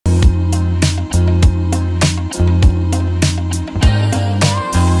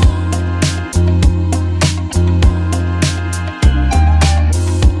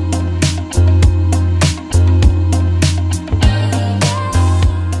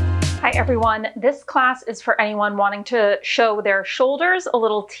everyone, this class is for anyone wanting to show their shoulders a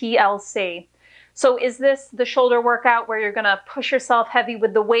little TLC. So is this the shoulder workout where you're gonna push yourself heavy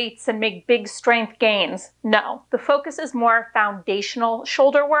with the weights and make big strength gains? No, the focus is more foundational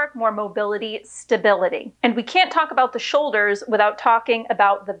shoulder work, more mobility, stability. And we can't talk about the shoulders without talking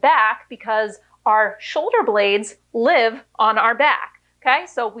about the back because our shoulder blades live on our back. Okay,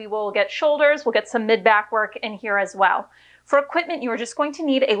 so we will get shoulders, we'll get some mid-back work in here as well. For equipment, you are just going to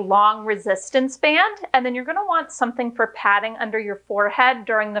need a long resistance band, and then you're going to want something for padding under your forehead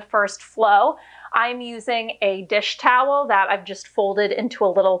during the first flow. I'm using a dish towel that I've just folded into a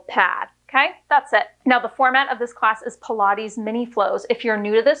little pad. Okay, that's it. Now the format of this class is Pilates Mini Flows. If you're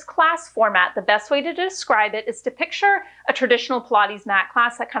new to this class format, the best way to describe it is to picture a traditional Pilates mat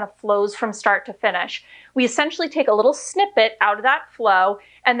class that kind of flows from start to finish. We essentially take a little snippet out of that flow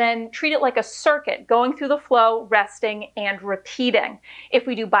and then treat it like a circuit, going through the flow, resting, and repeating. If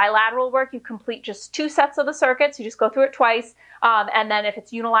we do bilateral work, you complete just 2 sets of the circuits. You just go through it twice. And then if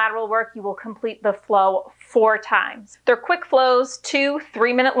it's unilateral work, you will complete the flow 4 times. They're quick flows, 2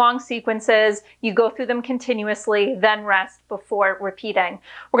 3-minute long sequences. You go through them continuously, then rest before repeating.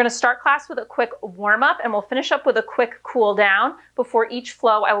 We're going to start class with a quick warm-up, and we'll finish up with a quick cool down. Before each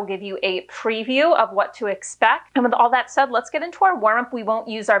flow, I will give you a preview of what to expect. And with all that said, let's get into our warm-up. We won't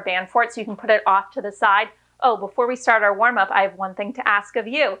use our band for it, so you can put it off to the side. Oh, before we start our warm-up, I have one thing to ask of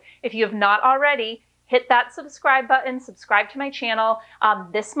you. If you have not already, hit that subscribe button, subscribe to my channel.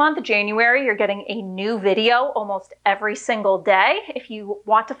 This month, January, you're getting a new video almost every single day. If you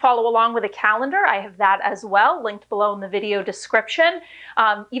want to follow along with a calendar, I have that as well, linked below in the video description.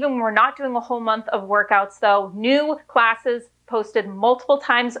 Even when we're not doing a whole month of workouts though, new classes posted multiple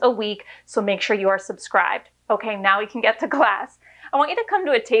times a week, so make sure you are subscribed. Okay, now we can get to class. I want you to come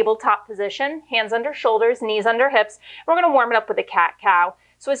to a tabletop position, hands under shoulders, knees under hips. We're gonna warm it up with a cat-cow.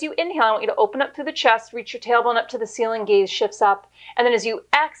 So as you inhale, I want you to open up through the chest, reach your tailbone up to the ceiling, gaze shifts up. And then as you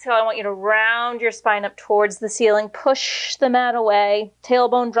exhale, I want you to round your spine up towards the ceiling, push the mat away,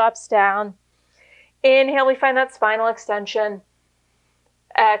 tailbone drops down. Inhale, we find that spinal extension.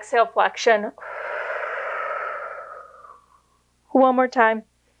 Exhale, flexion. One more time.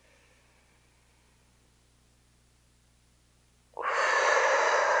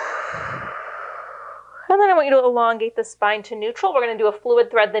 And then I want you to elongate the spine to neutral. We're going to do a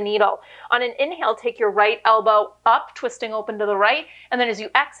fluid thread the needle. On an inhale, take your right elbow up, twisting open to the right. And then as you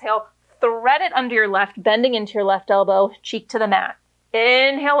exhale, thread it under your left, bending into your left elbow, cheek to the mat.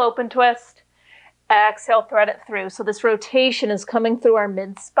 Inhale, open twist. Exhale, thread it through. So this rotation is coming through our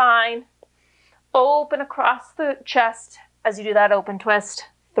mid-spine. Open across the chest. As you do that open twist,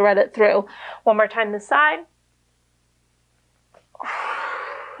 thread it through. One more time this side.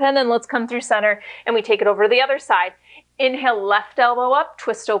 And then let's come through center and we take it over to the other side. Inhale, left elbow up,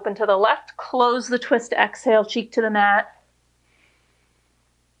 twist open to the left, close the twist, exhale, cheek to the mat.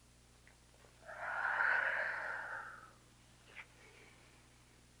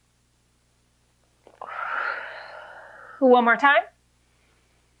 One more time.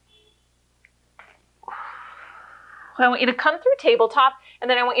 I want you to come through tabletop, and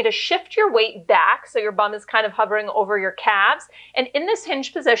then I want you to shift your weight back so your bum is kind of hovering over your calves. And in this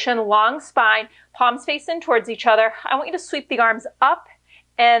hinge position, long spine, palms face in towards each other, I want you to sweep the arms up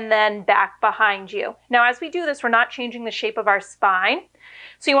and then back behind you. Now, as we do this, we're not changing the shape of our spine.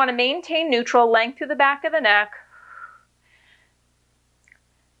 So you want to maintain neutral length through the back of the neck.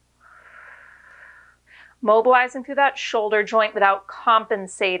 Mobilizing through that shoulder joint without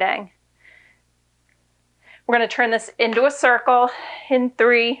compensating. We're going to turn this into a circle in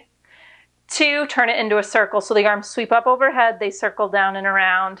 3, 2, turn it into a circle. So the arms sweep up overhead, they circle down and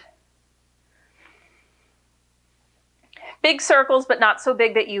around. Big circles, but not so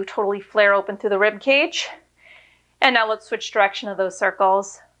big that you totally flare open through the rib cage. And now let's switch direction of those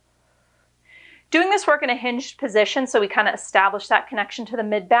circles. Doing this work in a hinged position, so we kind of establish that connection to the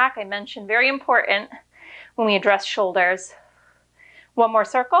mid-back. I mentioned very important when we address shoulders. One more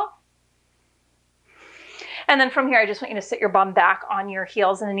circle. And then from here, I just want you to sit your bum back on your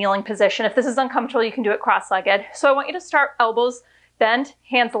heels in a kneeling position. If this is uncomfortable, you can do it cross-legged. So I want you to start elbows bent,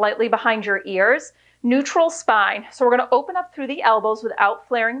 hands lightly behind your ears, neutral spine. So we're going to open up through the elbows without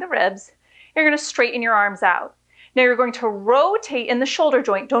flaring the ribs. You're going to straighten your arms out. Now you're going to rotate in the shoulder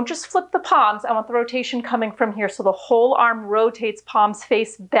joint. Don't just flip the palms. I want the rotation coming from here. So the whole arm rotates, palms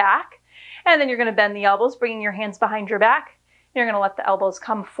face back. And then you're going to bend the elbows, bringing your hands behind your back. You're going to let the elbows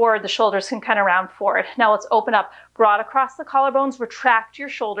come forward. The shoulders can kind of round forward. Now let's open up. Broad across the collarbones. Retract your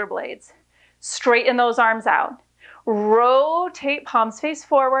shoulder blades. Straighten those arms out. Rotate, palms face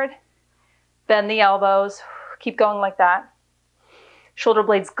forward. Bend the elbows. Keep going like that. Shoulder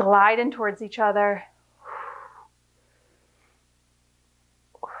blades gliding towards each other.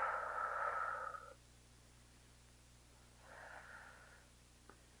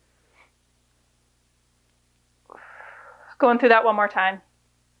 Going through that one more time.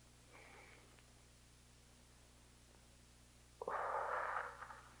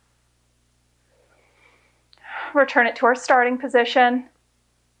 Return it to our starting position.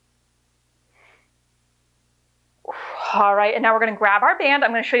 All right, and now we're going to grab our band.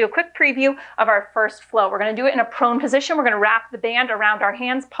 I'm going to show you a quick preview of our first flow. We're going to do it in a prone position. We're going to wrap the band around our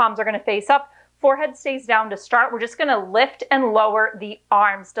hands. Palms are going to face up. Forehead stays down to start. We're just going to lift and lower the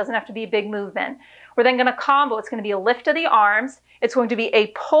arms. Doesn't have to be a big movement. We're then going to combo. It's going to be a lift of the arms. It's going to be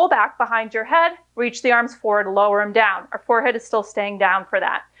a pull back behind your head. Reach the arms forward, lower them down. Our forehead is still staying down for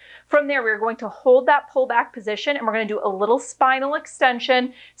that. From there, we're going to hold that pull back position and we're going to do a little spinal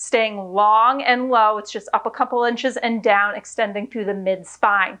extension, staying long and low. It's just up a couple inches and down, extending through the mid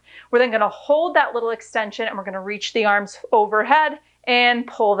spine. We're then going to hold that little extension and we're going to reach the arms overhead and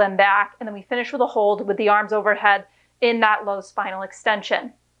pull them back. And then we finish with a hold with the arms overhead in that low spinal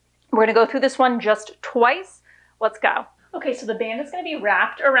extension. We're going to go through this one just twice. Let's go. Okay, so the band is going to be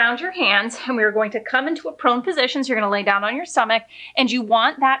wrapped around your hands and we're going to come into a prone position. So you're going to lay down on your stomach and you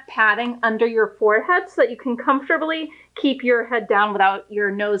want that padding under your forehead so that you can comfortably keep your head down without your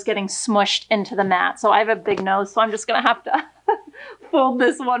nose getting smushed into the mat. So I have a big nose, so I'm just going to have to fold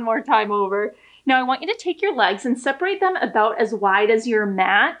this one more time over. Now I want you to take your legs and separate them about as wide as your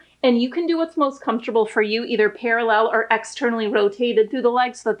mat. And you can do what's most comfortable for you, either parallel or externally rotated through the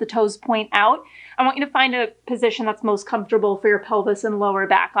legs so that the toes point out. I want you to find a position that's most comfortable for your pelvis and lower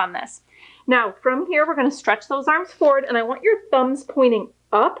back on this. Now, from here, we're going to stretch those arms forward, and I want your thumbs pointing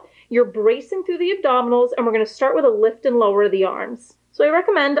up. You're bracing through the abdominals, and we're going to start with a lift and lower of the arms. So I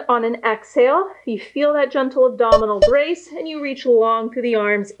recommend on an exhale, you feel that gentle abdominal brace, and you reach long through the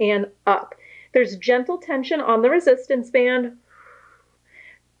arms and up. There's gentle tension on the resistance band,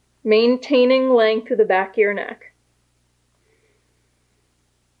 maintaining length through the back of your neck.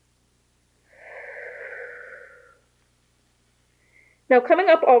 Now coming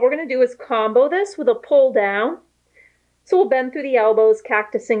up, all we're going to do is combo this with a pull down. So we'll bend through the elbows,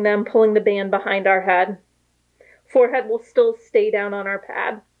 cactusing them, pulling the band behind our head. Forehead will still stay down on our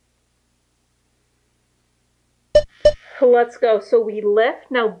pad. Let's go. So we lift.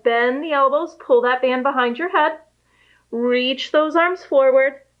 Now bend the elbows, pull that band behind your head. Reach those arms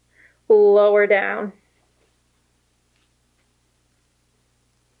forward. Lower down.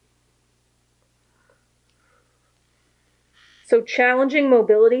 So challenging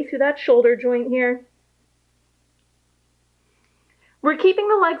mobility through that shoulder joint here. We're keeping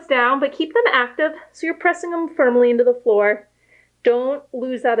the legs down, but keep them active so you're pressing them firmly into the floor. Don't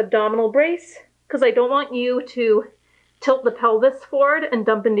lose that abdominal brace because I don't want you to tilt the pelvis forward and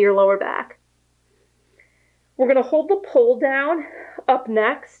dump into your lower back. We're going to hold the pull down up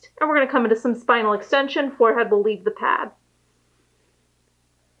next, and we're going to come into some spinal extension. Forehead will leave the pad.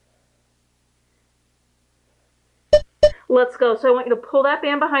 Let's go. So I want you to pull that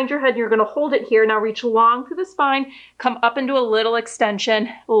band behind your head. You're going to hold it here. Now reach long through the spine, come up into a little extension,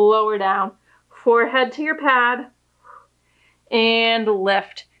 lower down. Forehead to your pad, and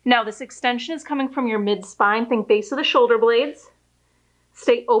lift. Now this extension is coming from your mid-spine. Think base of the shoulder blades.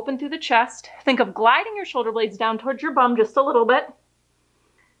 Stay open through the chest. Think of gliding your shoulder blades down towards your bum just a little bit.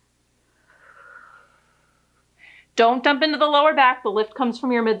 Don't dump into the lower back. The lift comes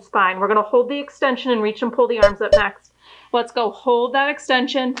from your mid-spine. We're going to hold the extension and reach and pull the arms up next. Let's go. Hold that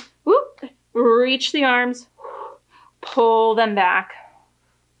extension. Whoop. Reach the arms. Pull them back.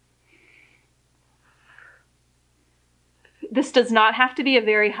 This does not have to be a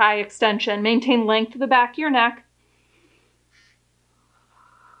very high extension. Maintain length of the back of your neck.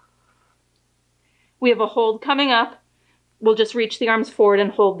 We have a hold coming up. We'll just reach the arms forward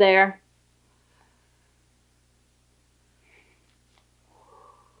and hold there.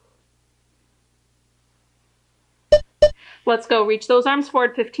 Let's go. Reach those arms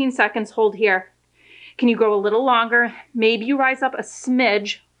forward, 15 seconds, hold here. Can you go a little longer? Maybe you rise up a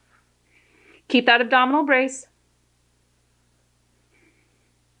smidge. Keep that abdominal brace.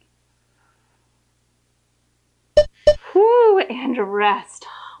 Whoo, and rest.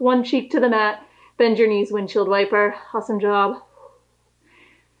 One cheek to the mat. Bend your knees, windshield wiper. Awesome job.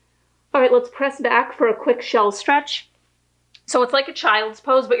 All right, let's press back for a quick shell stretch. So it's like a child's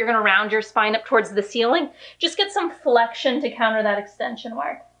pose, but you're going to round your spine up towards the ceiling. Just get some flexion to counter that extension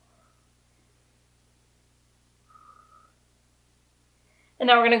work. And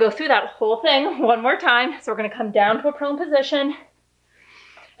now we're going to go through that whole thing one more time. So we're going to come down to a prone position.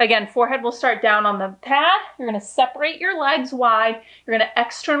 Again, forehead will start down on the pad. You're gonna separate your legs wide. You're gonna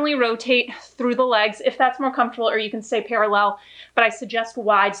externally rotate through the legs if that's more comfortable, or you can stay parallel, but I suggest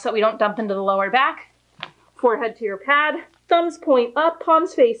wide so that we don't dump into the lower back. Forehead to your pad, thumbs point up,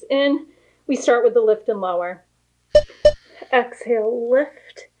 palms face in. We start with the lift and lower. Exhale,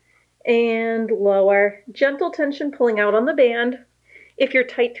 lift and lower. Gentle tension pulling out on the band. If you're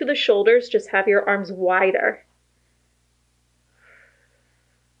tight through the shoulders, just have your arms wider.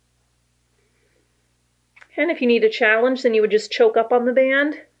 And if you need a challenge, then you would just choke up on the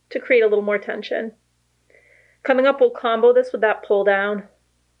band to create a little more tension. Coming up, we'll combo this with that pull down.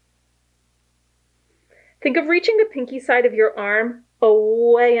 Think of reaching the pinky side of your arm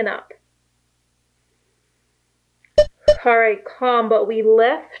away and up. All right, combo. We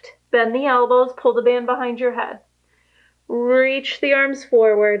lift, bend the elbows, pull the band behind your head. Reach the arms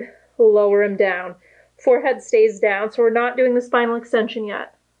forward, lower them down. Forehead stays down, so we're not doing the spinal extension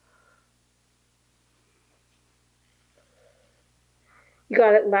yet. You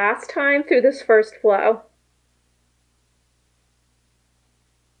got it last time through this first flow.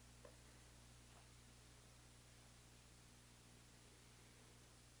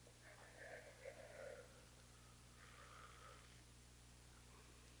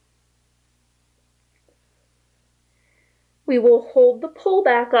 We will hold the pull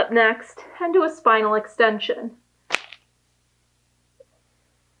back up next and do a spinal extension.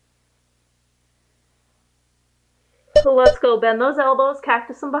 So let's go. Bend those elbows,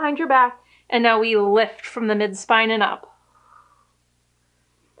 cactus them behind your back, and now we lift from the mid-spine and up.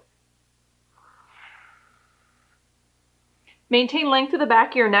 Maintain length through the back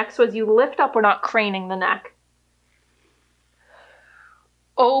of your neck, so as you lift up, we're not craning the neck.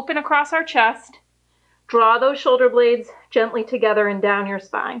 Open across our chest. Draw those shoulder blades gently together and down your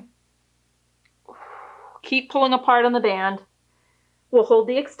spine. Keep pulling apart on the band. We'll hold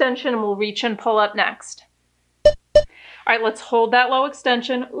the extension and we'll reach and pull up next. All right, let's hold that low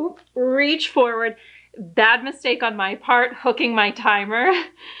extension. Ooh, reach forward. Bad mistake on my part, hooking my timer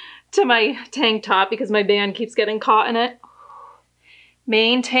to my tank top because my band keeps getting caught in it.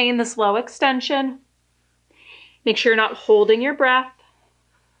 Maintain this low extension. Make sure you're not holding your breath.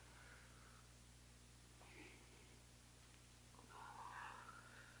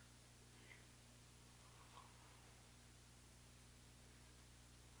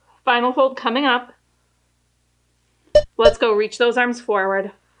 Final fold coming up. Let's go. Reach those arms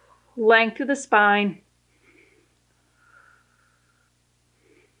forward. Length through the spine.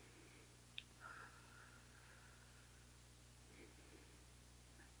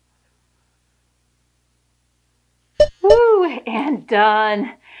 Woo, and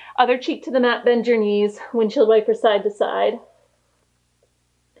done. Other cheek to the mat, bend your knees, windshield wiper side to side.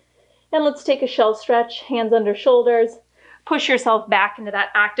 And let's take a shell stretch, hands under shoulders. Push yourself back into that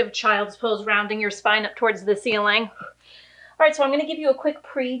active child's pose, rounding your spine up towards the ceiling. All right, so I'm going to give you a quick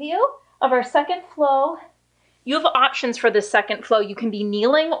preview of our second flow. You have options for this second flow. You can be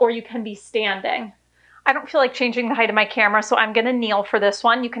kneeling or you can be standing. I don't feel like changing the height of my camera, so I'm going to kneel for this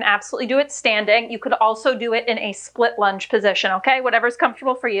one. You can absolutely do it standing. You could also do it in a split lunge position, okay? Whatever's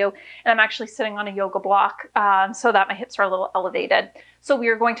comfortable for you. And I'm actually sitting on a yoga block so that my hips are a little elevated. So we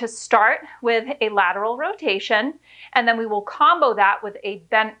are going to start with a lateral rotation, and then we will combo that with a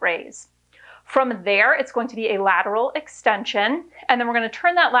bent raise. From there, it's going to be a lateral extension, and then we're going to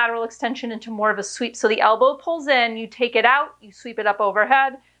turn that lateral extension into more of a sweep. So the elbow pulls in, you take it out, you sweep it up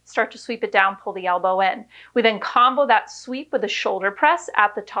overhead, start to sweep it down, pull the elbow in. We then combo that sweep with a shoulder press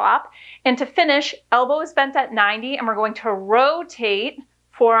at the top. And to finish, elbow is bent at 90, and we're going to rotate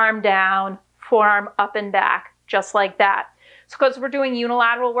forearm down, forearm up and back, just like that. So because we're doing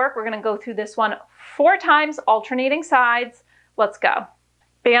unilateral work, we're going to go through this one 4 times, alternating sides. Let's go.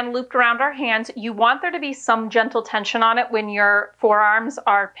 Band looped around our hands. You want there to be some gentle tension on it when your forearms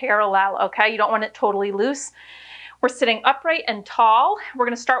are parallel, okay? You don't want it totally loose. We're sitting upright and tall. We're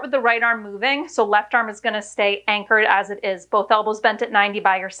going to start with the right arm moving. So left arm is going to stay anchored as it is. Both elbows bent at 90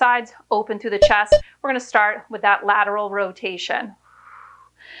 by your sides, open through the chest. We're going to start with that lateral rotation.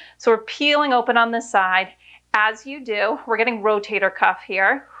 So we're peeling open on this side. As you do, we're getting rotator cuff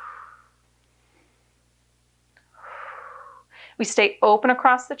here. We stay open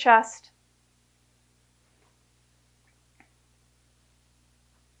across the chest.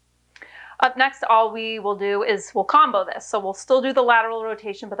 Up next, all we will do is we'll combo this. So we'll still do the lateral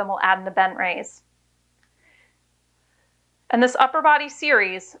rotation, but then we'll add in the bent raise. And this upper body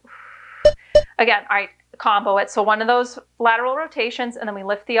series, again, I combo it. So one of those lateral rotations, and then we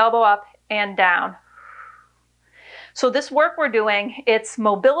lift the elbow up and down. So this work we're doing, it's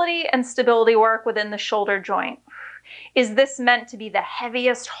mobility and stability work within the shoulder joint. Is this meant to be the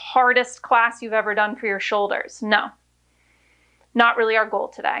heaviest, hardest class you've ever done for your shoulders? No, not really our goal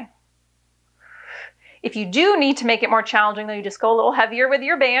today. If you do need to make it more challenging, then you just go a little heavier with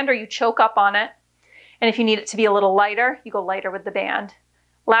your band or you choke up on it. And if you need it to be a little lighter, you go lighter with the band.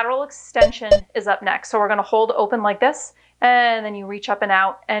 Lateral extension is up next. So we're going to hold open like this, and then you reach up and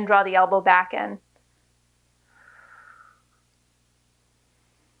out and draw the elbow back in.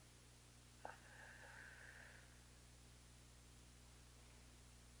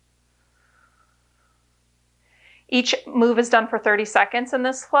 Each move is done for 30 seconds in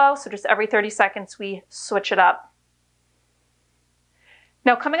this flow, so just every 30 seconds we switch it up.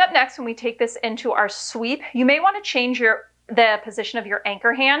 Now coming up next, when we take this into our sweep, you may want to change the position of your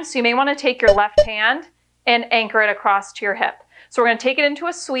anchor hand. So you may want to take your left hand and anchor it across to your hip. So we're going to take it into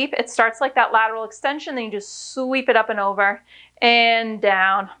a sweep. It starts like that lateral extension, then you just sweep it up and over and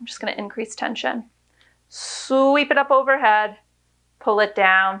down. I'm just going to increase tension. Sweep it up overhead, pull it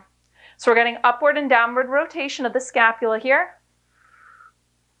down. So we're getting upward and downward rotation of the scapula here.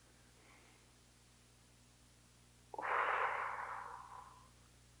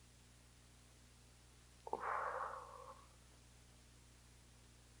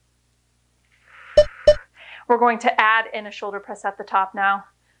 We're going to add in a shoulder press at the top now.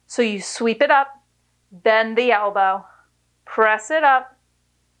 So you sweep it up, bend the elbow, press it up,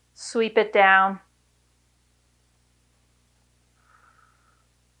 sweep it down.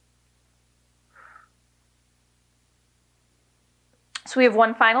 So we have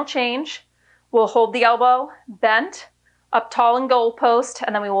one final change. We'll hold the elbow bent, up tall and goal post,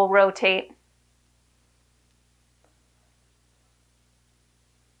 and then we will rotate.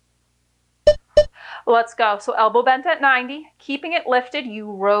 Let's go. So elbow bent at 90, keeping it lifted, you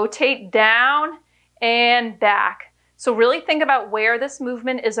rotate down and back. So really think about where this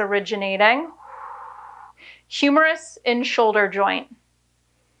movement is originating. Humerus in shoulder joint.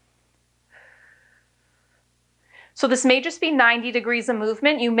 So this may just be 90 degrees of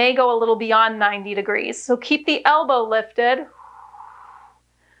movement. You may go a little beyond 90 degrees. So keep the elbow lifted.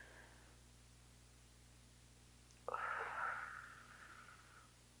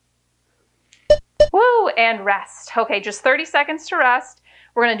 Woo, and rest. Okay, just 30 seconds to rest.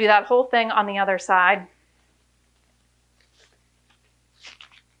 We're going to do that whole thing on the other side.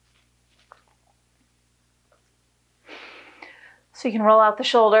 So you can roll out the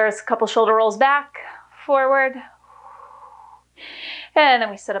shoulders, a couple shoulder rolls back, forward. And then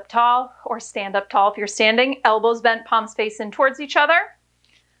we sit up tall or stand up tall if you're standing. Elbows bent, palms facing towards each other.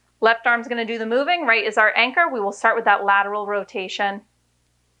 Left arm's going to do the moving. Right is our anchor. We will start with that lateral rotation.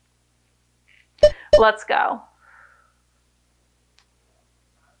 Let's go.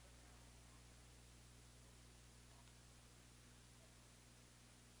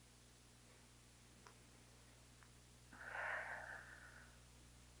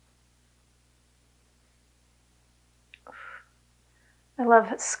 I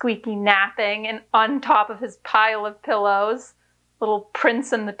love Squeaky napping and on top of his pile of pillows. Little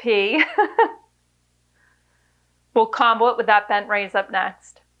Prince and the Pea. We'll combo it with that bent raise up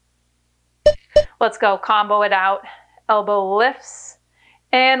next. Let's go, combo it out. Elbow lifts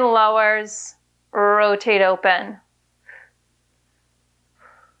and lowers, rotate open.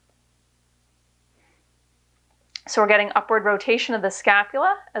 So we're getting upward rotation of the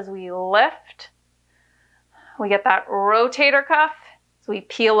scapula as we lift. We get that rotator cuff, so we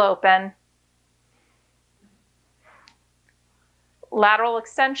peel open. Lateral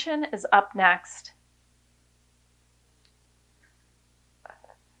extension is up next.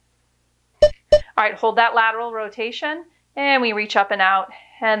 All right, hold that lateral rotation, and we reach up and out,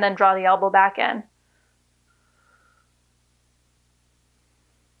 and then draw the elbow back in.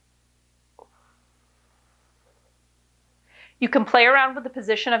 You can play around with the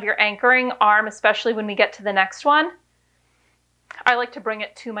position of your anchoring arm, especially when we get to the next one. I like to bring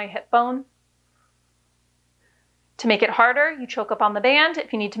it to my hip bone. To make it harder, you choke up on the band.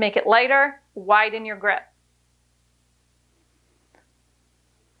 If you need to make it lighter, widen your grip.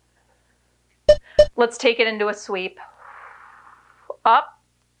 Let's take it into a sweep. Up,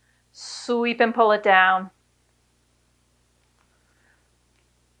 sweep and pull it down.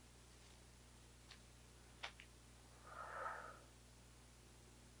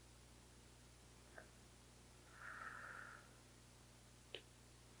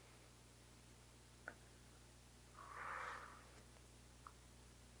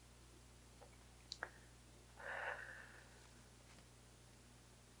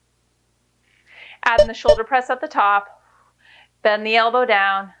 Add in the shoulder press at the top, bend the elbow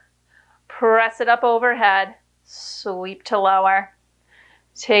down, press it up overhead, sweep to lower,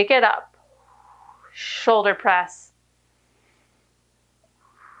 take it up, shoulder press,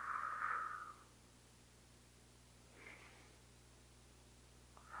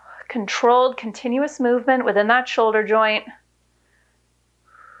 Controlled, continuous movement within that shoulder joint.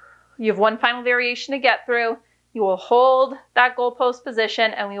 You have one final variation to get through. You will hold that goalpost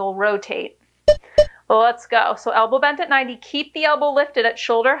position and we will rotate. Well, let's go. So elbow bent at 90. Keep the elbow lifted at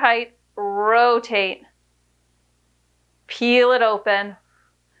shoulder height. Rotate. Peel it open.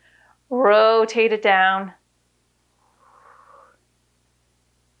 Rotate it down.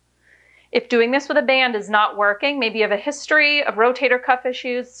 If doing this with a band is not working, maybe you have a history of rotator cuff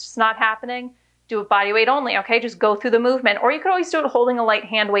issues, it's just not happening, do it body weight only, okay? Just go through the movement. Or you could always do it holding a light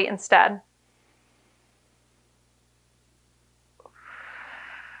hand weight instead.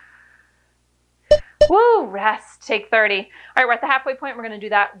 Woo, rest, take 30. All right, we're at the halfway point. We're gonna do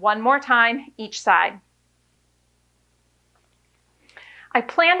that one more time, each side. I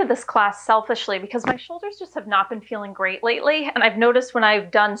planned this class selfishly because my shoulders just have not been feeling great lately. And I've noticed when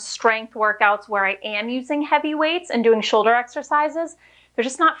I've done strength workouts where I am using heavy weights and doing shoulder exercises, they're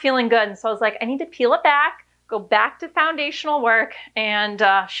just not feeling good. And so I was like, I need to peel it back, go back to foundational work and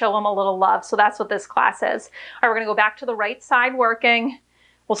show them a little love. So that's what this class is. All right, we're gonna go back to the right side working.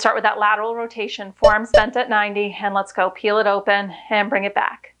 We'll start with that lateral rotation, forearms bent at 90, and let's go. Peel it open and bring it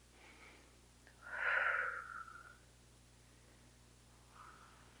back.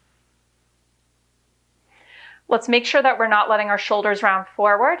 Let's make sure that we're not letting our shoulders round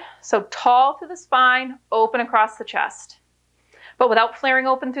forward. So tall through the spine, open across the chest, but without flaring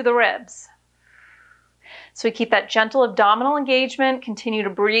open through the ribs. So we keep that gentle abdominal engagement, continue to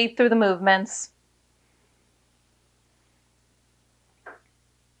breathe through the movements.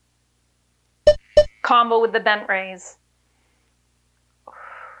 Combo with the bent raise.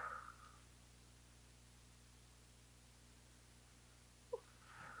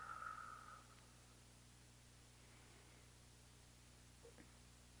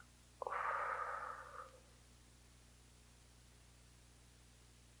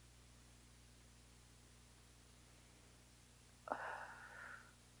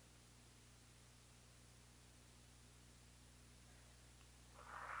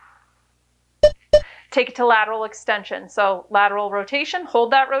 Take it to lateral extension. So lateral rotation,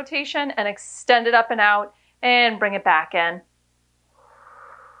 hold that rotation and extend it up and out and bring it back in.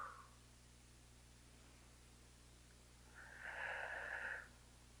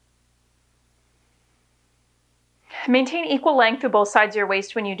 Maintain equal length through both sides of your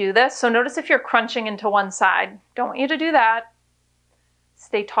waist when you do this. So notice if you're crunching into one side. Don't want you to do that.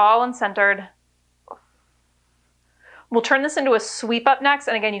 Stay tall and centered. We'll turn this into a sweep up next.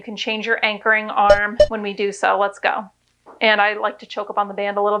 And again, you can change your anchoring arm when we do so. Let's go. And I like to choke up on the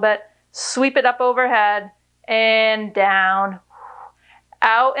band a little bit. Sweep it up overhead and down,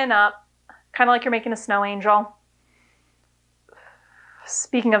 out and up, kind of like you're making a snow angel.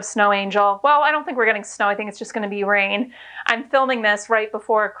 Speaking of snow angel, well, I don't think we're getting snow. I think it's just going to be rain. I'm filming this right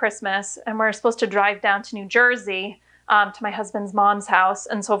before Christmas and we're supposed to drive down to New Jersey to my husband's mom's house.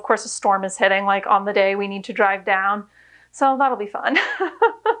 And so of course a storm is hitting like on the day we need to drive down. So that'll be fun.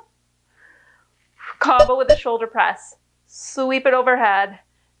 Combo with the shoulder press. Sweep it overhead,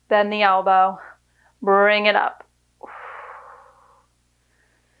 bend the elbow, bring it up.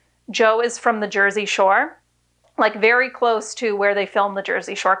 Joe is from the Jersey Shore, like very close to where they filmed the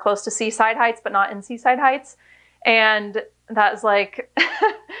Jersey Shore, close to Seaside Heights, but not in Seaside Heights. And that is like,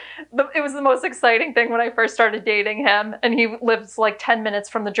 it was the most exciting thing when I first started dating him. And he lives like 10 minutes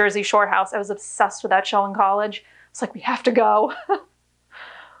from the Jersey Shore house. I was obsessed with that show in college. It's like, we have to go.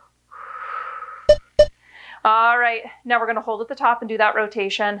 All right, now we're gonna hold at the top and do that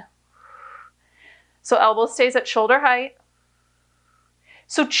rotation. So elbow stays at shoulder height.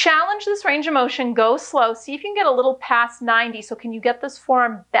 So challenge this range of motion, go slow. See if you can get a little past 90. So can you get this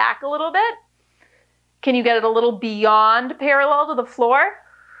forearm back a little bit? Can you get it a little beyond parallel to the floor?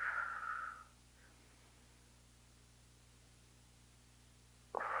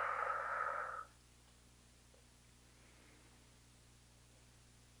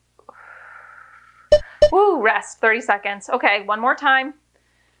 Woo, rest, 30 seconds. Okay, one more time.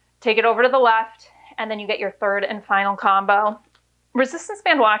 Take it over to the left, and then you get your third and final combo. Resistance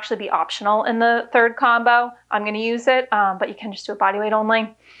band will actually be optional in the third combo. I'm gonna use it, but you can just do it body weight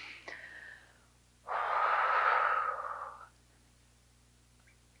only.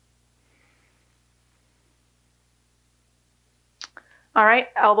 All right,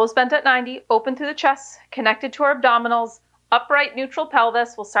 elbows bent at 90, open through the chest, connected to our abdominals, upright neutral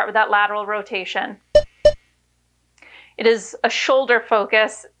pelvis. We'll start with that lateral rotation. It is a shoulder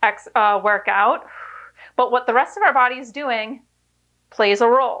focus workout, but what the rest of our body is doing plays a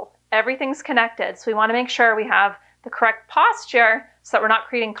role. Everything's connected. So we want to make sure we have the correct posture so that we're not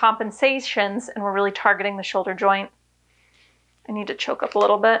creating compensations and we're really targeting the shoulder joint. I need to choke up a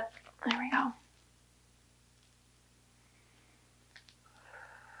little bit. There we go.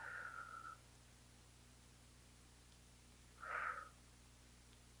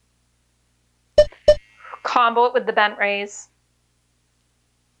 Combo it with the bent raise.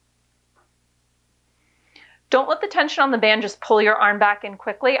 Don't let the tension on the band just pull your arm back in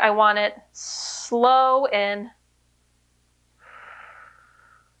quickly. I want it slow in.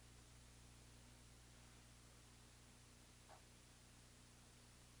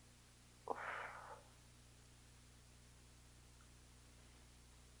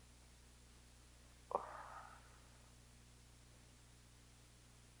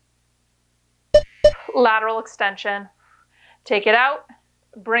 Lateral extension. Take it out,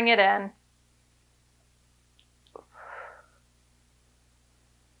 bring it in.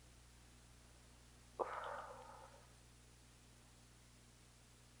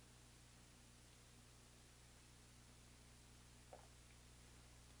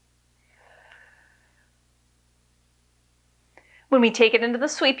 When we take it into the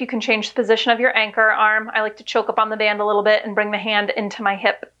sweep, you can change the position of your anchor arm. I like to choke up on the band a little bit and bring the hand into my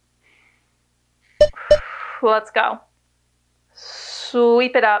hip. Let's go.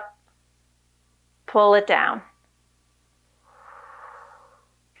 Sweep it up, pull it down.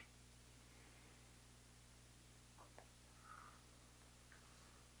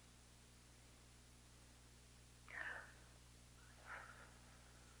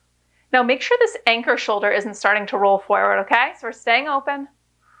 Now make sure this anchor shoulder isn't starting to roll forward, okay? So we're staying open.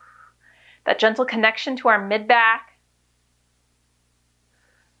 That gentle connection to our mid-back.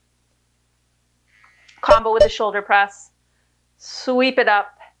 Combo with the shoulder press. Sweep it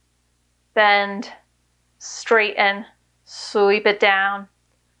up, bend, straighten, sweep it down.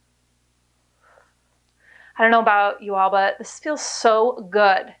 I don't know about you all, but this feels so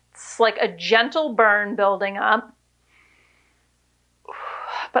good. It's like a gentle burn building up,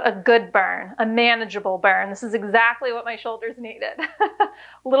 but a good burn, a manageable burn. This is exactly what my shoulders needed.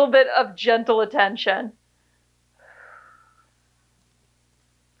 A little bit of gentle attention.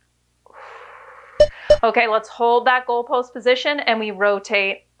 Okay, let's hold that goalpost position and we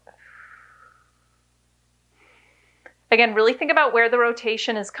rotate. Again, really think about where the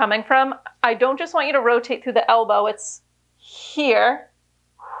rotation is coming from. I don't just want you to rotate through the elbow. It's here,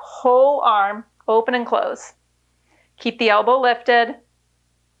 whole arm, open and close. Keep the elbow lifted.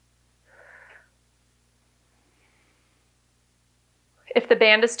 If the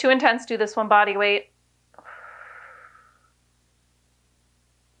band is too intense, do this one body weight.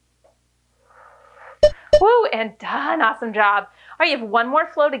 Woo, and done. Awesome job. All right, you have one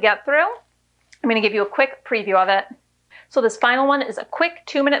more flow to get through. I'm going to give you a quick preview of it. So this final one is a quick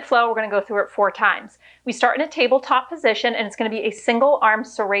 2-minute flow. We're going to go through it 4 times. We start in a tabletop position, and it's going to be a single arm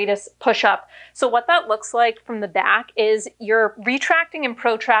serratus push-up. So what that looks like from the back is you're retracting and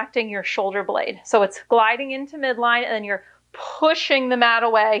protracting your shoulder blade. So it's gliding into midline, and then you're pushing the mat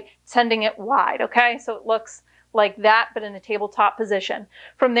away, sending it wide, okay? So it looks like that, but in a tabletop position.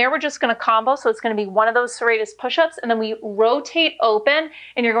 From there, we're just going to combo. So it's going to be one of those serratus push-ups, and then we rotate open,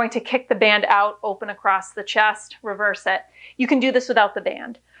 and you're going to kick the band out, open across the chest, reverse it. You can do this without the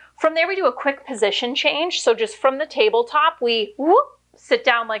band. From there, we do a quick position change. So just from the tabletop, we sit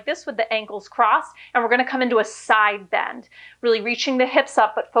down like this with the ankles crossed, and we're going to come into a side bend, really reaching the hips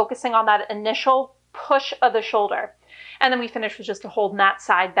up, but focusing on that initial push of the shoulder. And then we finish with just a hold in that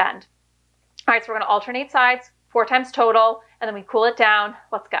side bend. All right, so we're going to alternate sides, 4 times total, and then we cool it down.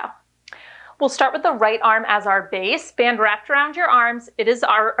 Let's go. We'll start with the right arm as our base. Band wrapped around your arms. It is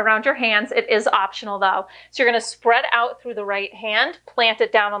around your hands. It is optional though. So you're going to spread out through the right hand, plant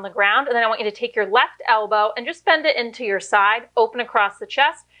it down on the ground, and then I want you to take your left elbow and just bend it into your side, open across the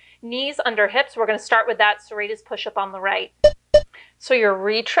chest, knees under hips. We're going to start with that serratus push-up on the right. So you're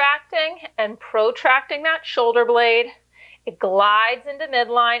retracting and protracting that shoulder blade. It glides into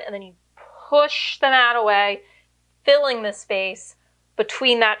midline, and then you push the mat away, filling the space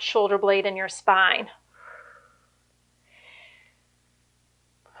between that shoulder blade and your spine.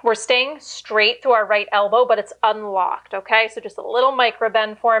 We're staying straight through our right elbow, but it's unlocked, okay? So just a little micro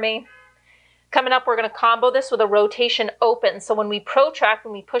bend for me. Coming up, we're going to combo this with a rotation open. So when we protract,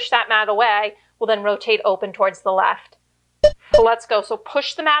 when we push that mat away, we'll then rotate open towards the left. So let's go. So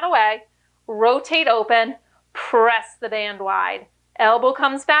push the mat away, rotate open, press the band wide. Elbow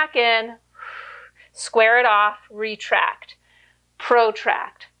comes back in, square it off, retract,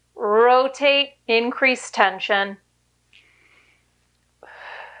 protract, rotate, increase tension.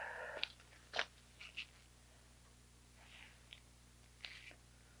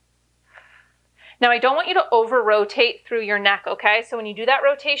 Now I don't want you to over rotate through your neck, okay? So when you do that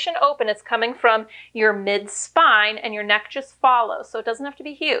rotation open, it's coming from your mid spine and your neck just follows. So it doesn't have to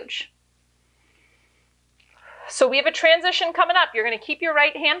be huge. So we have a transition coming up. You're going to keep your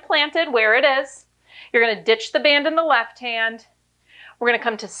right hand planted where it is. You're going to ditch the band in the left hand. We're going to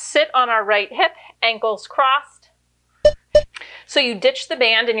come to sit on our right hip, ankles crossed. So you ditch the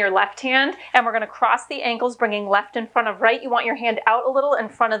band in your left hand, and we're going to cross the ankles, bringing left in front of right. You want your hand out a little in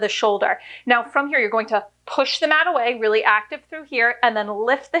front of the shoulder. Now from here, you're going to push the mat away, really active through here, and then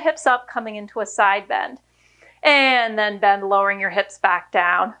lift the hips up, coming into a side bend. And then bend, lowering your hips back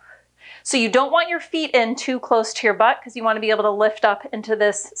down. So you don't want your feet in too close to your butt because you want to be able to lift up into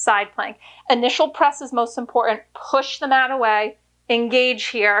this side plank. Initial press is most important. Push the mat away, engage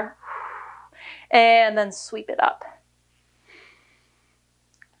here, and then sweep it up.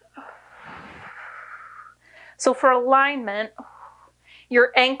 So for alignment,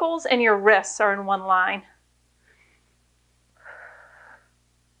 your ankles and your wrists are in one line.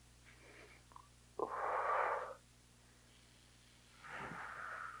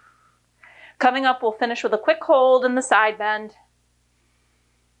 Coming up, we'll finish with a quick hold in the side bend.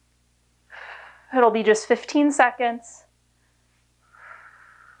 It'll be just 15 seconds.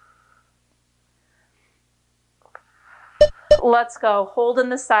 Let's go. Hold in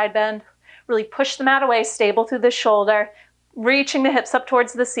the side bend. Really push the mat away, stable through the shoulder, reaching the hips up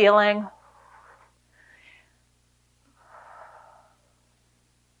towards the ceiling.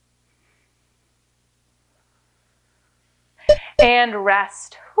 And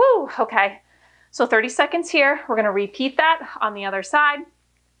rest. Woo, okay. So 30 seconds here. We're going to repeat that on the other side.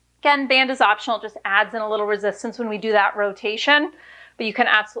 Again, band is optional. It just adds in a little resistance when we do that rotation, but you can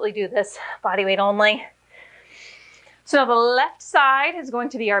absolutely do this body weight only. So now the left side is going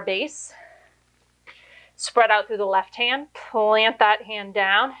to be our base. Spread out through the left hand, plant that hand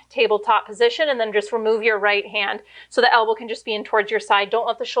down, tabletop position, and then just remove your right hand so the elbow can just be in towards your side. Don't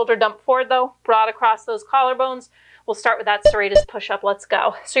let the shoulder dump forward though, broad across those collarbones. We'll start with that serratus push-up. Let's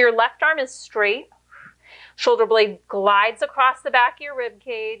go. So your left arm is straight. Shoulder blade glides across the back of your rib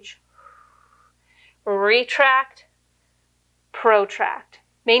cage. Retract, protract.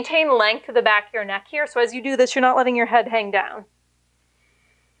 Maintain length of the back of your neck here. So as you do this, you're not letting your head hang down.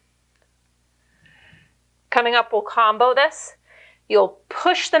 Coming up, we'll combo this. You'll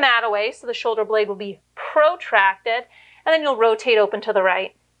push the mat away so the shoulder blade will be protracted, and then you'll rotate open to the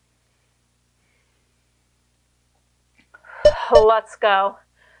right. Let's go.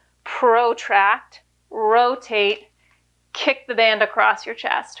 Protract, rotate, kick the band across your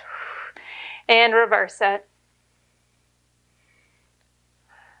chest, and reverse it.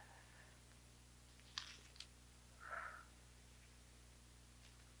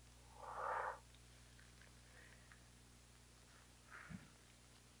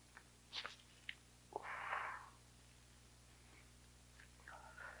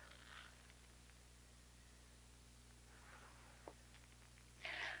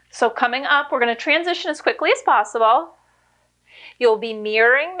 So coming up, we're going to transition as quickly as possible. You'll be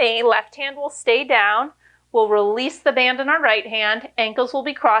mirroring me. Left hand will stay down. We'll release the band in our right hand. Ankles will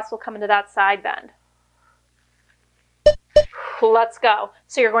be crossed. We'll come into that side bend. Let's go.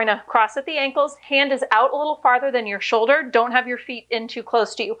 So you're going to cross at the ankles. Hand is out a little farther than your shoulder. Don't have your feet in too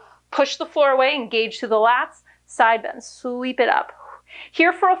close to you. Push the floor away. Engage through the lats. Side bend. Sweep it up.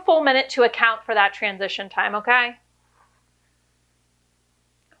 Here for a full minute to account for that transition time, okay?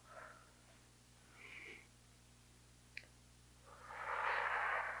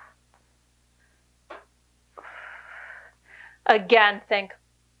 Again, think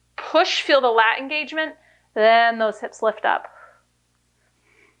push, feel the lat engagement, then those hips lift up.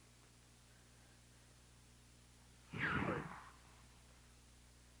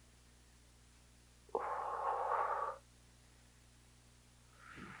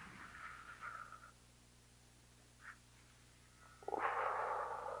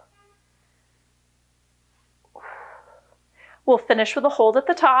 We'll finish with a hold at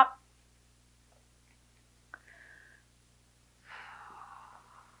the top.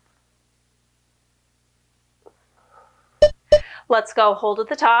 Let's go. Hold at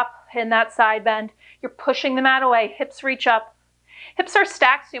the top in that side bend. You're pushing the mat away. Hips reach up. Hips are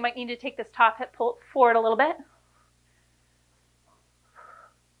stacked, so you might need to take this top hip pull forward a little bit.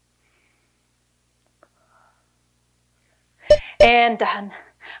 And done.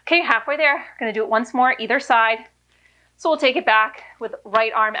 Okay, halfway there. We're going to do it once more, either side. So we'll take it back with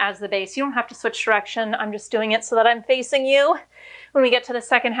right arm as the base. You don't have to switch direction. I'm just doing it so that I'm facing you when we get to the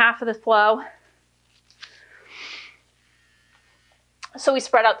second half of the flow. So we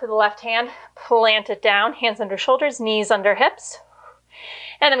spread out to the left hand, plant it down, hands under shoulders, knees under hips.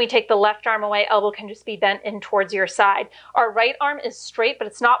 And then we take the left arm away. Elbow can just be bent in towards your side. Our right arm is straight, but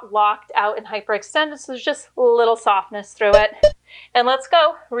it's not locked out and hyperextended, so there's just a little softness through it. And let's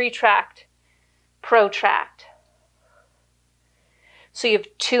go. Retract, protract. So you have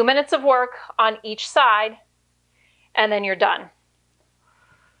 2 minutes of work on each side, and then you're done.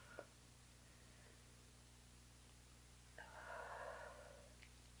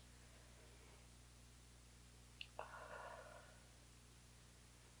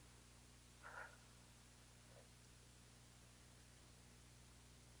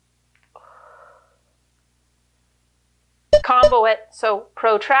 Combo it, so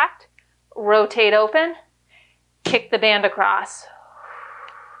protract, rotate open, kick the band across.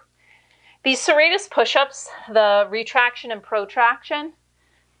 These serratus push-ups, the retraction and protraction,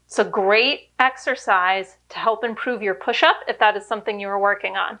 it's a great exercise to help improve your push-up if that is something you are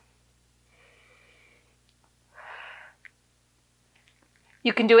working on.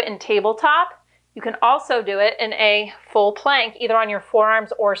 You can do it in tabletop. You can also do it in a full plank, either on your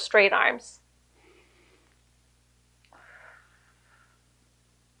forearms or straight arms.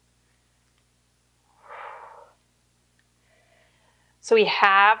 So we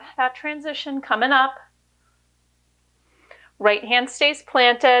have that transition coming up. Right hand stays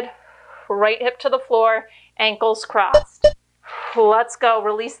planted, right hip to the floor, ankles crossed. Let's go.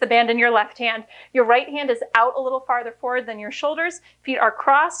 Release the band in your left hand. Your right hand is out a little farther forward than your shoulders. Feet are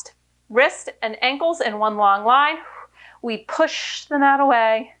crossed, wrist and ankles in one long line. We push the mat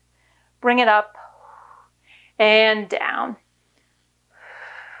away, bring it up and down.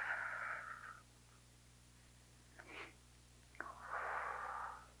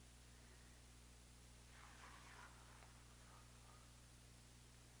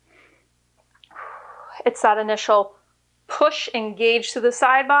 It's that initial push, engage through the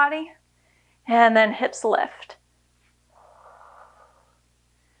side body, and then hips lift.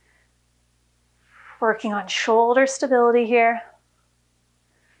 Working on shoulder stability here.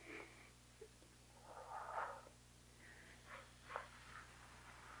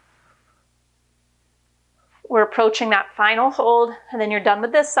 We're approaching that final hold, and then you're done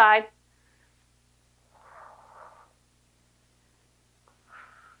with this side.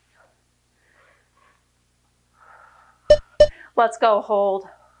 Let's go, hold.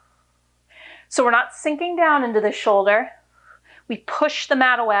 So we're not sinking down into the shoulder. We push the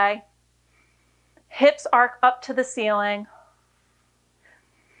mat away. Hips arc up to the ceiling.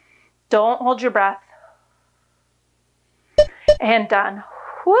 Don't hold your breath. And done.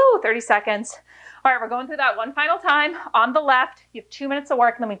 Woo, 30 seconds. All right, we're going through that one final time. On the left, you have 2 minutes of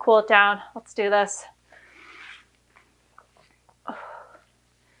work, and then we cool it down. Let's do this.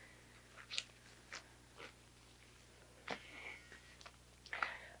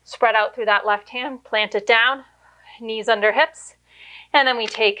 Spread out through that left hand, plant it down, knees under hips, and then we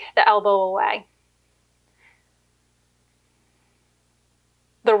take the elbow away.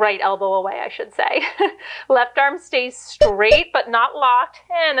 The right elbow away, I should say. Left arm stays straight but not locked,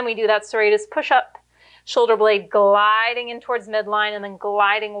 and then we do that serratus push-up. Shoulder blade gliding in towards midline and then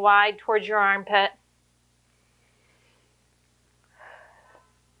gliding wide towards your armpit.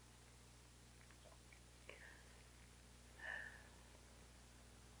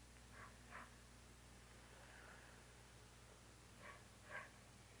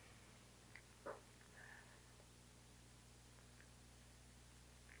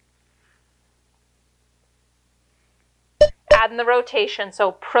 Add in the rotation,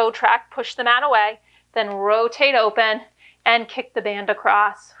 so protract, push the mat away, then rotate open and kick the band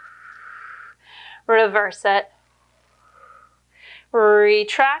across. Reverse it.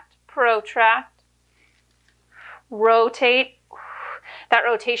 Retract, protract, rotate. That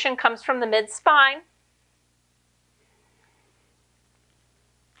rotation comes from the mid-spine.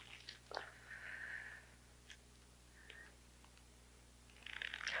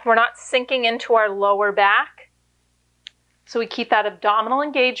 We're not sinking into our lower back. So we keep that abdominal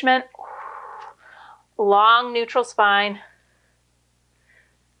engagement, long neutral spine.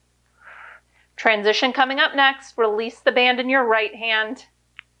 Transition coming up next. Release the band in your right hand.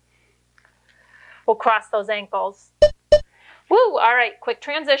 We'll cross those ankles. Woo, all right, quick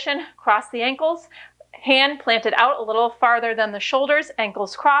transition. Cross the ankles. Hand planted out a little farther than the shoulders,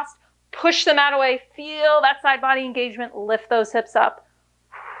 ankles crossed. Push the mat away. Feel that side body engagement. Lift those hips up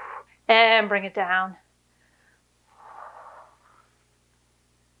and bring it down.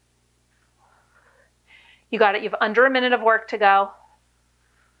 You got it. You have under a minute of work to go.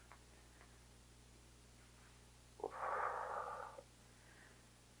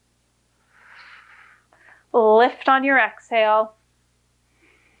 Lift on your exhale.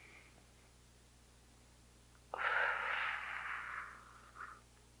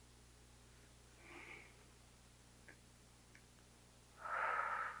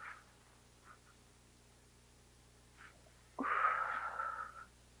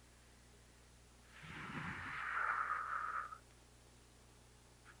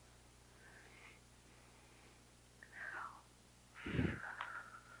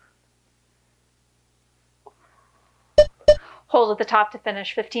 Hold at the top to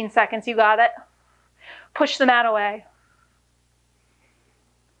finish. 15 seconds, you got it. Push the mat away.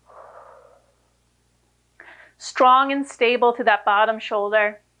 Strong and stable through that bottom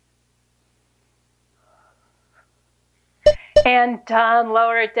shoulder. And done.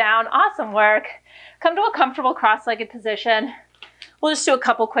 Lower it down. Awesome work. Come to a comfortable cross-legged position. We'll just do a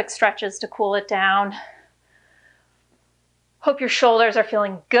couple quick stretches to cool it down. Hope your shoulders are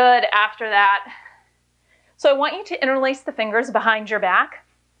feeling good after that. So I want you to interlace the fingers behind your back.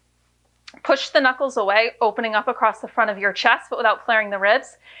 Push the knuckles away, opening up across the front of your chest, but without flaring the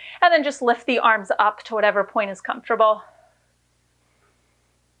ribs. And then just lift the arms up to whatever point is comfortable.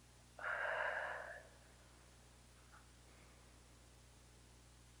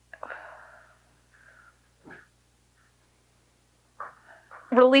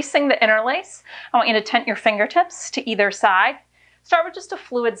 Releasing the interlace, I want you to tent your fingertips to either side. Start with just a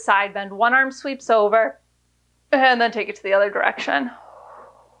fluid side bend. One arm sweeps over, and then take it to the other direction.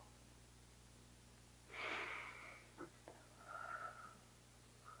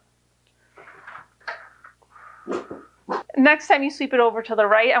 Next time you sweep it over to the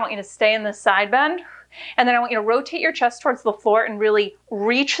right, I want you to stay in this side bend. And then I want you to rotate your chest towards the floor and really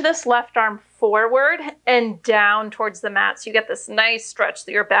reach this left arm forward and down towards the mat. So you get this nice stretch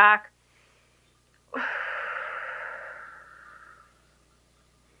through your back.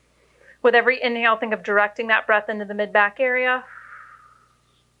 With every inhale, think of directing that breath into the mid-back area.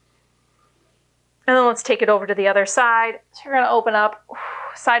 And then let's take it over to the other side. So you're going to open up,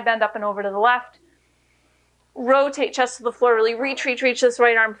 side bend up and over to the left. Rotate chest to the floor, really reach this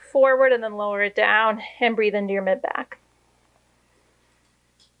right arm forward and then lower it down and breathe into your mid-back.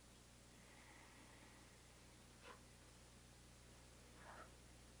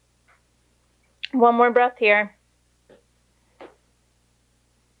 One more breath here.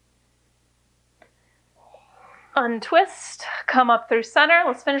 Untwist, come up through center.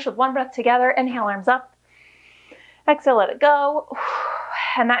 Let's finish with one breath together. Inhale, arms up. Exhale, let it go.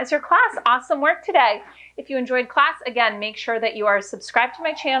 And that is your class. Awesome work today. If you enjoyed class, again, make sure that you are subscribed to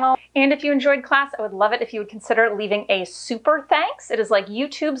my channel. And if you enjoyed class, I would love it if you would consider leaving a super thanks. It is like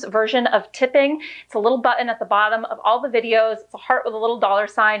YouTube's version of tipping. It's a little button at the bottom of all the videos. It's a heart with a little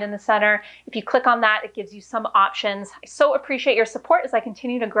 $sign in the center. If you click on that, it gives you some options. I so appreciate your support as I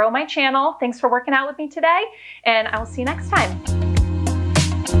continue to grow my channel. Thanks for working out with me today, and I will see you next time.